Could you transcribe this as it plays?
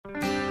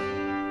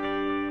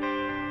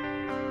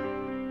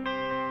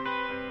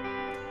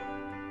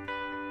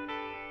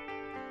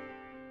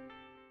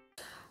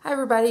Hi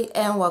everybody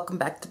and welcome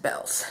back to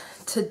Bells.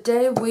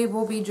 Today we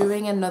will be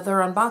doing another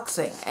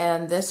unboxing,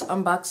 and this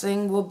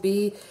unboxing will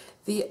be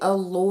the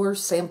Allure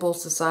Sample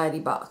Society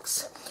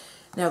box.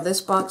 Now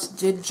this box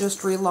did just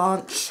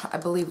relaunch, I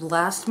believe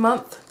last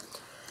month.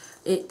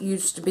 It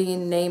used to be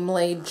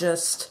namely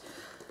just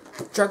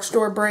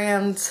drugstore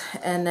brands,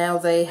 and now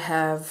they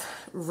have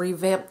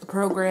revamped the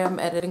program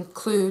and it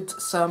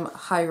includes some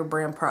higher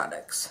brand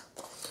products.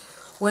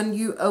 When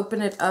you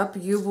open it up,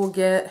 you will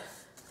get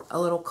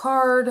a little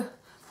card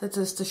that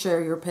says to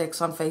share your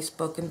pics on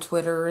Facebook and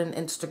Twitter and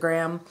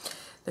Instagram.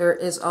 There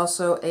is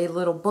also a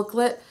little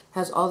booklet,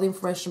 has all the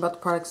information about the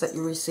products that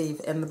you receive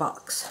in the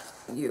box.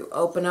 You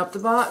open up the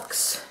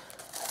box,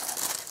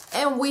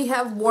 and we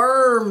have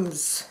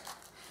worms.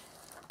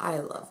 I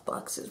love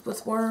boxes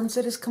with worms.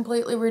 It is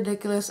completely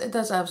ridiculous. It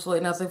does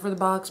absolutely nothing for the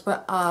box,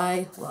 but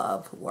I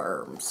love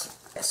worms.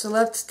 So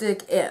let's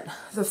dig in.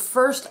 The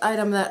first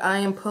item that I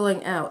am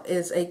pulling out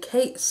is a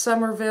Kate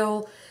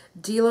Somerville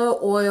Dilo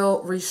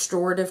Oil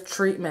Restorative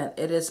Treatment.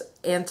 It is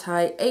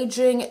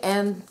anti-aging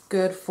and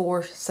good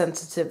for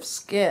sensitive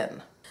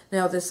skin.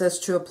 Now this says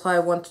to apply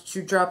 1 to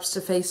 2 drops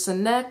to face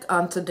and neck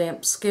onto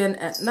damp skin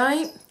at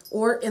night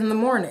or in the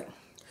morning.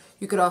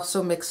 You could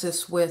also mix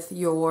this with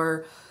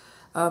your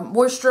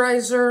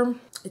moisturizer.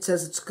 It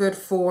says it's good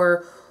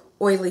for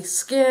oily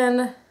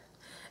skin,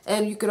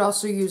 and you could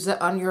also use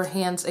it on your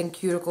hands and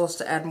cuticles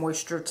to add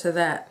moisture to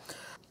that.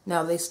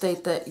 Now they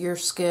state that your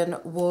skin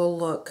will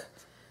look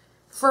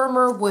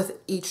firmer with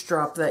each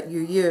drop that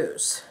you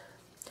use.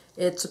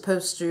 It's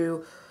supposed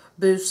to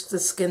boost the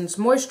skin's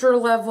moisture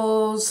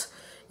levels.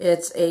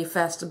 It's a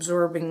fast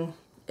absorbing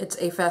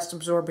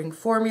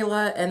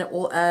formula, and it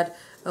will add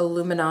a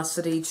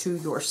luminosity to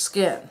your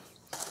skin.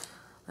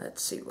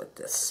 Let's see what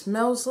this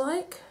smells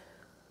like.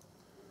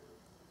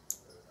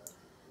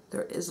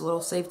 There is a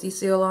little safety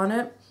seal on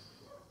it.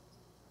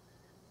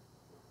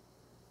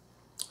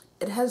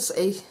 It has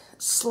a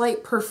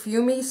slight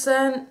perfumey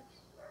scent.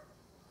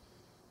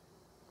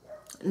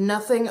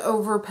 Nothing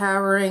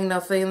overpowering,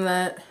 nothing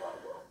that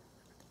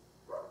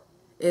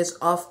is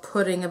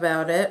off-putting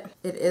about it.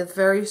 It is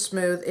very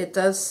smooth. It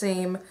does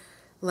seem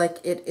like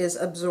it is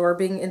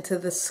absorbing into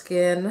the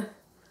skin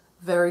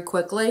very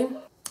quickly.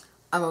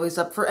 I'm always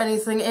up for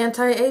anything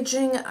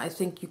anti-aging. I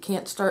think you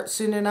can't start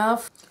soon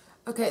enough.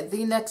 Okay,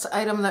 the next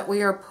item that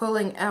we are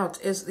pulling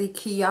out is the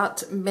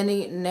Ciate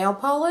Mini Nail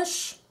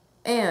Polish.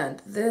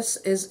 And this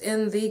is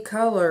in the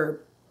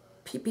color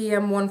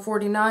ppm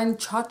 149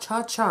 Cha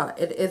Cha Cha.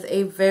 It is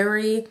a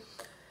very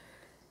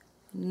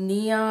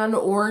neon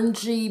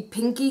orangey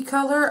pinky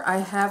color. I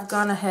have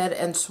gone ahead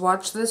and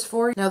swatched this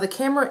for you. Now the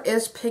camera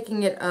is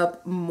picking it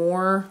up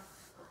more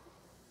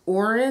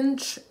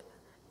orange,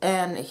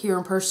 and here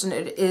in person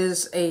it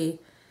is a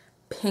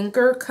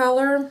pinker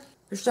color.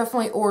 There's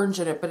definitely orange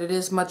in it, but it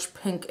is much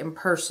pink in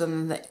person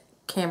than the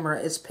camera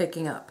is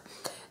picking up.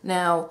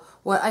 Now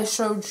what I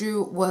showed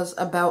you was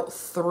about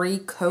 3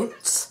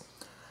 coats.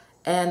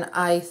 And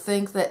I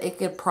think that it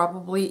could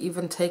probably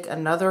even take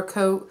another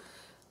coat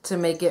to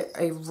make it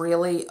a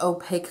really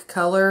opaque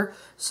color.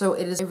 So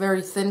it is a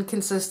very thin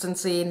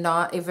consistency,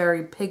 not a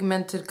very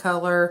pigmented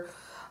color.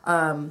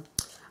 I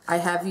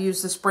have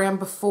used this brand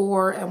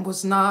before and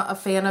was not a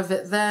fan of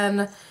it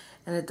then.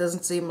 And it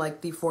doesn't seem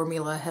like the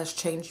formula has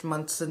changed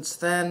much since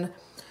then.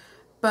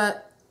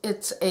 But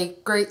it's a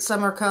great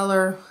summer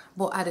color.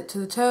 We'll add it to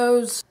the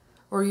toes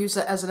or use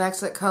it as an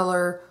accent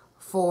color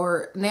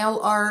for nail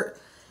art.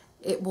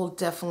 It will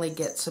definitely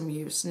get some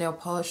use. Nail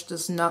polish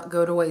does not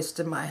go to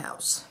waste in my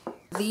house.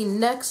 The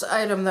next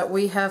item that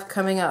we have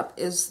coming up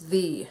is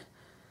the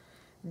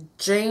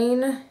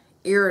Jane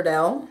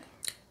Iredale.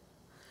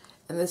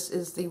 And this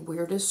is the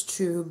weirdest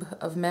tube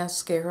of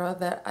mascara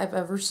that I've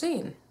ever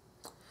seen.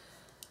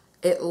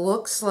 It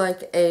looks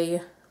like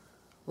a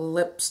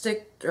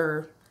lipstick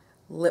or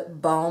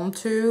lip balm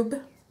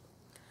tube,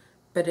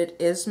 but it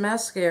is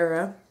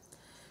mascara.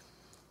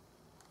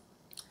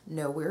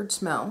 No weird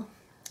smell.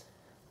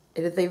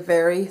 It is a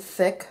very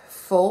thick,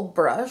 full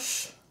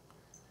brush,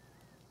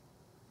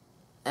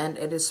 and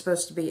it is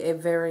supposed to be a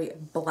very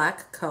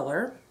black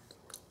color.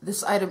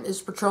 This item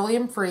is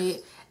petroleum free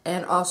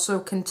and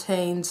also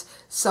contains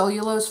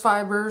cellulose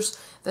fibers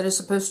that is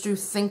supposed to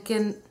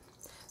thicken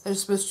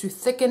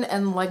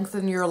and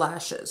lengthen your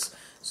lashes.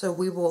 So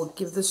we will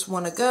give this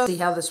one a go, see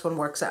how this one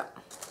works out.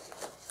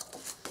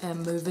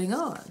 And moving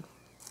on.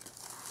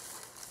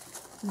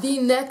 The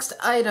next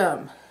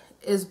item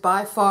is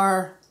by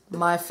far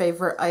my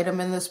favorite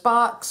item in this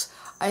box.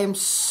 I am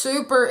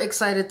super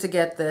excited to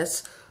get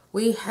this.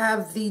 We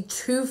have the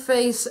Too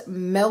Faced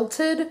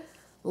Melted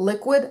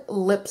Liquid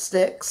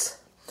Lipsticks,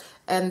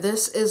 and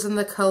this is in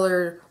the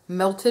color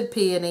Melted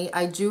Peony.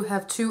 I do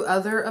have 2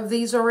 other of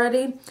these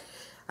already.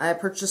 I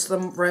purchased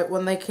them right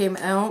when they came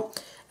out,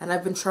 and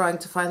I've been trying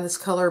to find this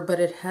color, but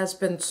it has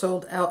been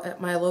sold out at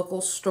my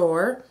local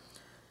store.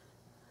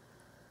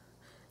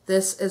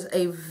 This is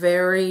a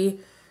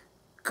very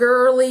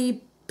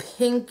girly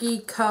pinky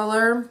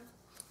color.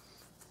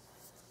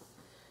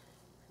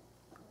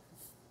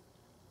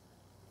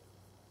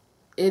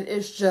 It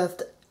is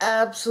just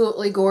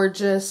absolutely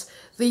gorgeous.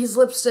 These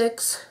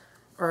lipsticks,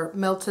 or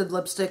melted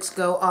lipsticks,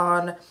 go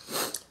on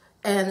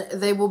and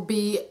they will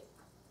be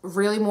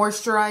really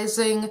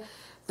moisturizing.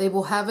 They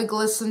will have a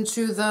glisten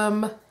to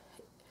them.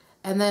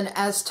 And then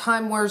as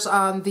time wears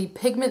on, the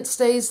pigment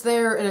stays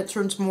there and it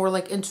turns more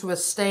like into a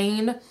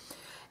stain.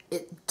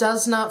 It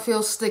does not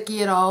feel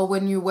sticky at all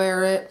when you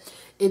wear it.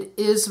 It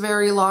is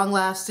very long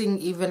lasting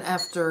even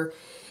after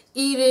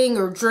eating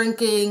or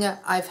drinking.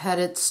 I've had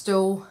it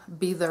still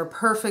be there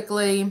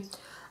perfectly.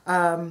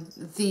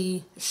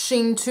 The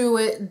sheen to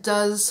it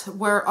does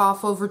wear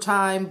off over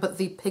time, but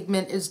the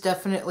pigment is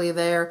definitely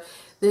there.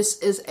 This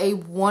is a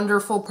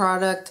wonderful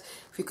product.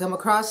 If you come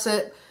across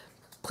it,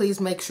 please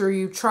make sure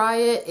you try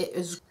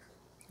it.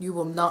 You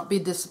will not be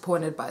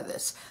disappointed by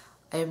this.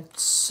 I am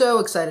so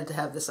excited to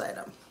have this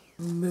item.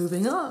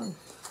 Moving on.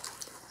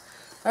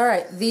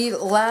 Alright, the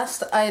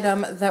last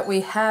item that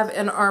we have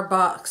in our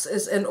box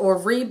is an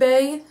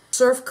Oribe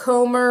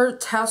Surfcomber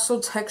Tassel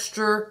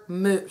Texture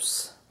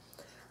Mousse.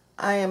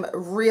 I am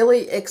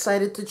really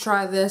excited to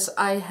try this.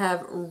 I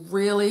have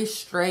really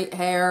straight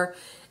hair.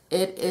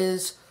 It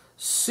is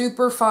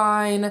super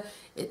fine.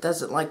 It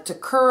doesn't like to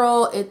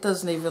curl. It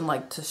doesn't even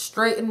like to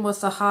straighten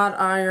with a hot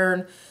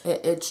iron.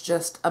 It's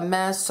just a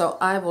mess, so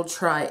I will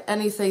try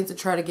anything to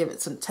try to give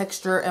it some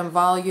texture and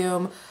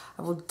volume.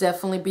 I will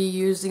definitely be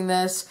using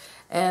this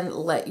and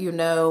let you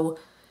know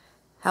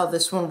how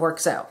this one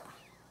works out.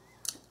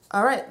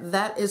 Alright,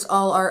 that is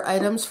all our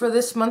items for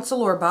this month's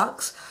Allure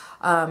box.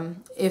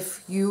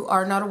 If you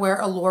are not aware,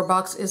 Allure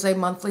box is a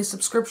monthly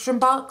subscription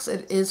box.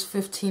 It is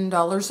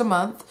 $15 a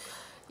month.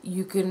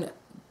 You can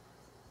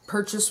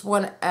purchase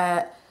one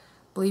at,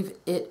 I believe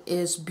it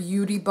is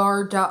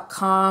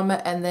beautybar.com,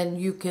 and then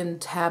you can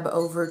tab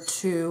over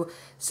to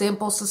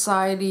Sample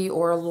Society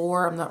or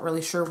Allure. I'm not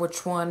really sure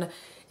which one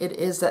it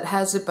is that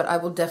has it, but I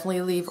will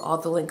definitely leave all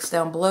the links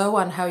down below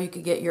on how you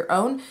could get your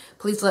own.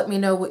 Please let me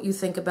know what you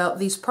think about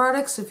these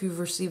products, if you've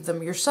received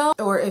them yourself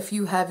or if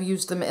you have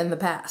used them in the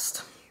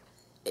past.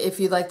 If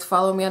you'd like to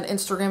follow me on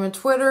Instagram and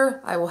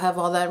Twitter, I will have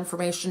all that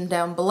information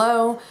down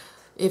below.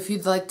 If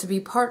you'd like to be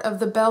part of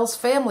the Bells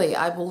family,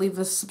 I will leave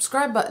the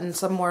subscribe button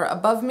somewhere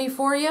above me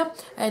for you,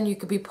 and you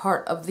could be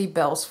part of the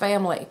Bells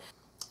family.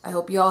 I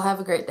hope you all have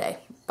a great day.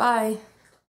 Bye!